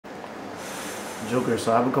Joker,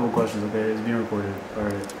 so I have a couple questions, okay? It's being recorded.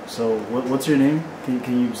 Alright, so what's your name?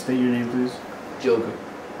 Can you state your name, please? Joker.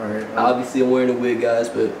 Alright. Obviously, I'm wearing a wig, guys,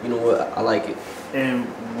 but you know what? I like it. And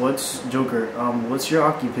what's Joker? What's your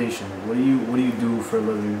occupation? What do you do for a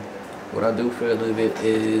living? What I do for a living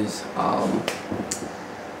is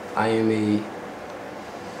I am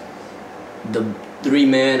the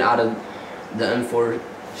 3-man out of the M4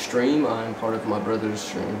 stream. I'm part of my brother's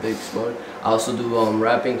stream, Big Spud. I also do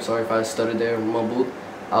rapping. Sorry if I stuttered there and mumbled.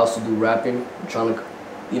 I also do rapping. I'm trying to,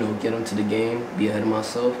 get into the game, be ahead of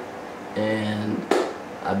myself, and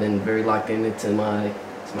I've been very locked into my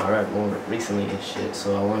rap more recently and shit.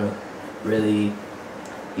 So I want to really,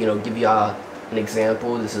 give y'all an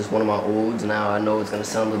example. This is one of my olds. Now I know it's gonna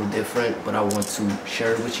sound a little different, but I want to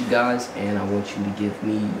share it with you guys, and I want you to give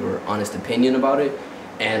me your honest opinion about it.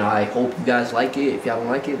 And I hope you guys like it. If y'all don't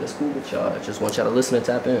like it, that's cool with y'all. I just want y'all to listen and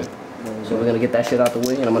tap in. So we're gonna get that shit out the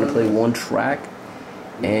way, and I'm gonna play one track.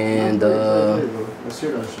 And let's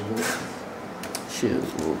hear that shit.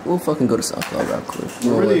 We'll fucking go to SoundCloud real quick.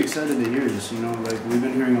 We're really excited to hear this. Like we've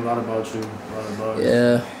been hearing a lot about you,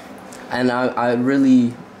 Yeah, and I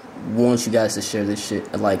really want you guys to share this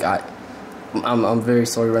shit. Like I'm very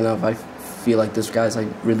sorry right now if I feel like this, guys. I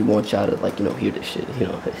really want y'all to hear this shit.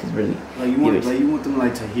 It's really you want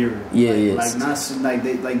them to hear it. Yeah,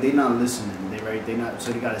 they not listening. They not,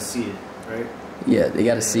 so they gotta see it, right? Yeah, they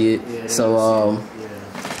gotta see it. Yeah, so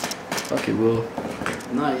fuck it, we'll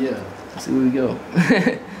let's see where we go.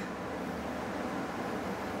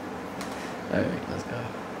 Alright, let's go.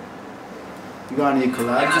 You got any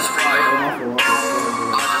collabs?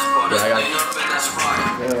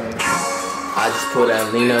 I just put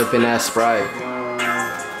that lean up in that Sprite.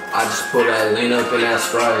 I just put that lean up in that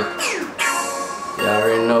Sprite. Y'all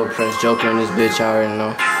already know Prince Joker and this bitch, y'all already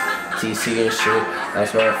know. TC and shit,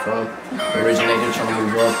 that's where I'm from. Originator trying to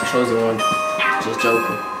move up, chosen one, just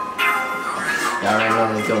joking. Y'all already know,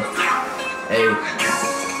 let's go. Hey,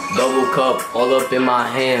 double cup all up in my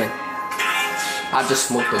hand. I just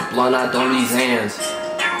smoked a blunt, I don't these hands.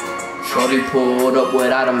 Shorty pulled up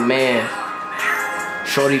without a man.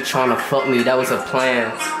 Shorty tryna fuck me, that was a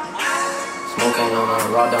plan. Smoking on a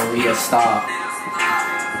rod, don't need a stop.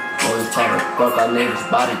 Always trying to fuck our niggas'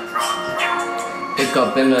 body. Pick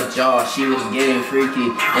up in the jaw, she was getting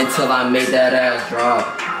freaky until I made that ass drop.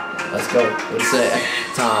 Let's go, what is it?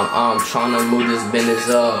 Time, I'm tryna move this business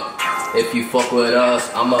up. If you fuck with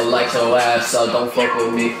us, I'ma light your ass up. Don't fuck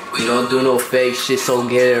with me, we don't do no fake shit, so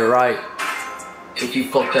get it right. If you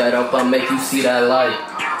fuck that up, I'll make you see that light.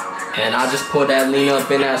 And I just put that lean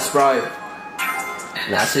up in that Sprite.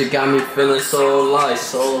 That shit got me feeling so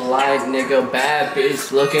light, nigga. Bad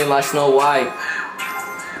bitch looking like Snow White.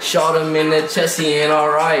 Shot him in the chest, he ain't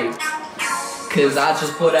alright. Cause I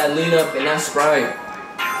just put that lean up in that Sprite.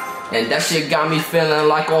 And that shit got me feeling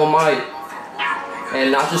like All Might.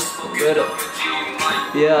 And I just put it up.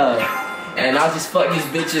 Yeah. And I just fuck these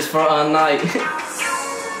bitches for a night.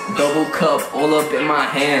 Double cup all up in my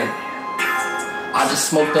hand. I just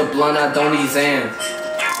smoked a blunt, I don't need Zans.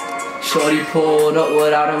 Shorty pulled up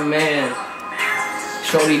without a man.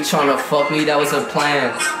 Shorty tryna fuck me, that was a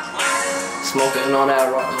plan. Smoking on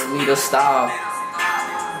that rock, I need a style.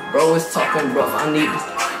 Bro was talking, bro, I need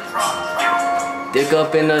dick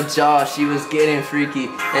up in the jaw, she was getting freaky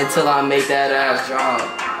until I made that ass drop.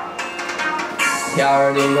 Y'all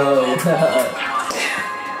already know.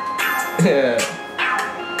 Yeah.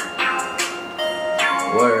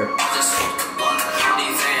 Word.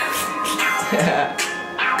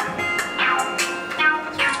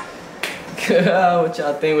 What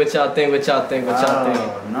y'all think?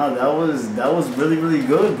 No, that was really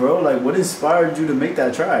good, bro. Like, what inspired you to make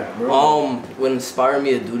that track, bro? What inspired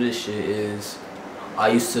me to do this shit is I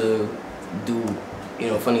used to do,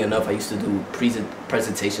 funny enough, I used to do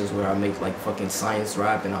presentations where I make like fucking science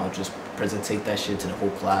rap, and I'll just presentate that shit to the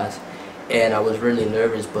whole class. And I was really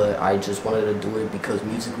nervous, but I just wanted to do it because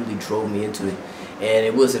music really drove me into it. And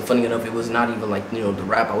it wasn't, funny enough, it was not even like, the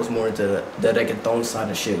rap. I was more into the reggaeton side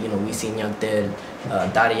of shit. We seen Young Dead,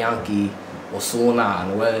 Daddy Yankee, Ozuna,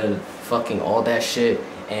 Noel, fucking all that shit.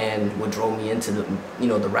 And what drove me into the,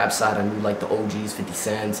 the rap side, I knew like the OGs, 50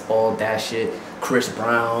 Cents, all that shit. Chris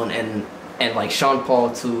Brown and like Sean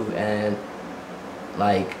Paul too. And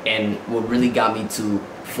what really got me to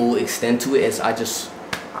full extent to it is I just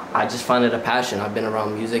find it a passion. I've been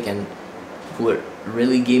around music, and what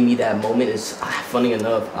really gave me that moment is, funny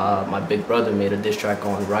enough, my big brother made a diss track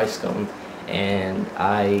on Rice Gum, and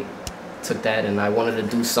I took that and I wanted to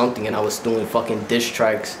do something, and I was doing fucking diss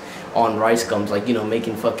tracks on Rice Gums, like,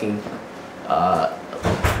 making fucking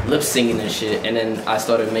lip singing and shit. And then I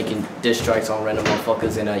started making diss tracks on random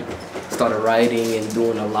motherfuckers, and started writing and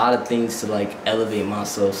doing a lot of things to like elevate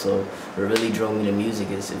myself. So what really drove me to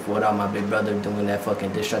music is if without my big brother doing that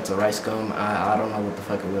fucking diss track to Rice Gum, I don't know what the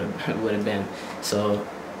fuck it would have been. So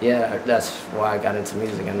yeah, that's why I got into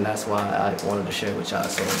music, and that's why I wanted to share with y'all.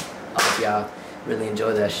 So I hope y'all really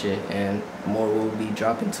enjoy that shit, and more will be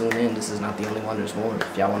dropping. Tune in. This is not the only one. There's more.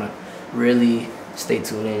 If y'all wanna really stay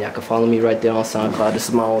tuned in, y'all can follow me right there on SoundCloud. This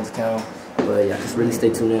is my old account, but y'all can really stay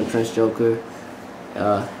tuned in. Prince Joker,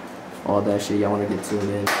 all that shit. Y'all wanna get tuned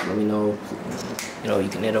in? Let me know. You know, you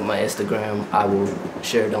can hit up my Instagram. I will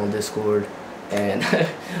share it on Discord. And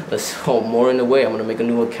let's hope more in the way. I'm gonna make a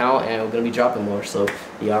new account and we're gonna be dropping more. So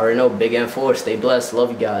you already know, Big N4, stay blessed. Love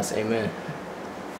you guys. Amen.